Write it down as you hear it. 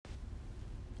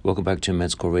Welcome back to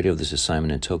Med School Radio. This is Simon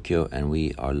in Tokyo, and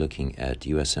we are looking at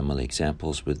USMLE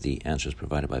examples with the answers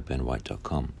provided by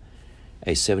benwhite.com.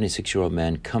 A 76-year-old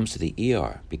man comes to the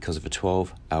ER because of a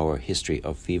 12-hour history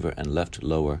of fever and left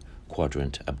lower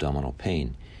quadrant abdominal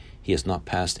pain. He has not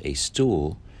passed a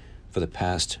stool for the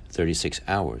past 36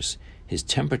 hours. His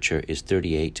temperature is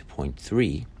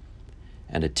 38.3,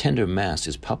 and a tender mass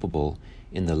is palpable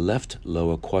in the left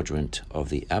lower quadrant of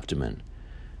the abdomen.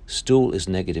 Stool is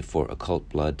negative for occult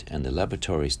blood, and the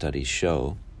laboratory studies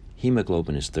show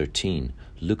hemoglobin is 13,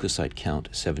 leukocyte count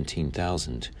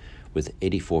 17,000, with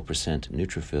 84%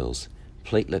 neutrophils,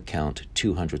 platelet count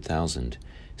 200,000,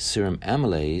 serum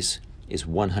amylase is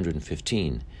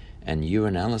 115, and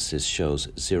urinalysis shows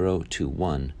 0 to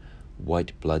 1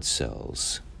 white blood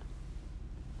cells.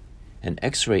 An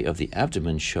X-ray of the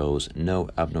abdomen shows no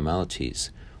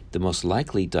abnormalities. The most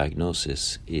likely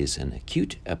diagnosis is an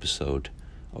acute episode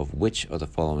of which of the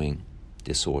following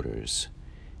disorders?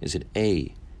 Is it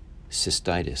A,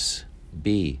 cystitis,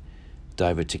 B,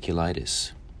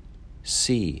 diverticulitis,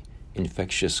 C,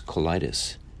 infectious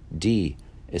colitis, D,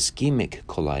 ischemic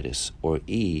colitis, or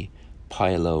E,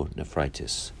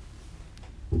 pyelonephritis?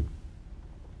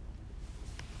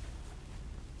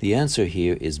 The answer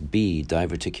here is B,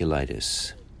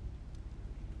 diverticulitis.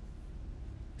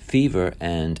 Fever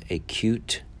and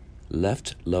acute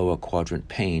left lower quadrant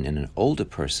pain in an older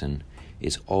person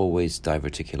is always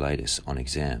diverticulitis on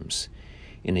exams.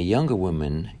 In a younger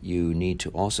woman, you need to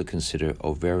also consider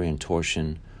ovarian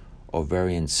torsion,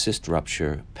 ovarian cyst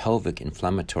rupture, pelvic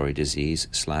inflammatory disease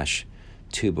 /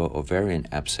 tubo-ovarian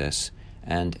abscess,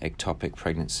 and ectopic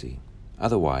pregnancy.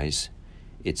 Otherwise,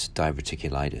 it's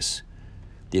diverticulitis.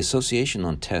 The association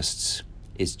on tests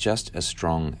is just as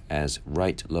strong as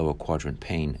right lower quadrant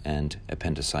pain and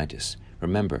appendicitis.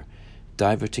 Remember,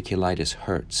 diverticulitis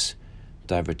hurts.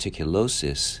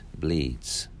 Diverticulosis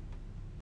bleeds.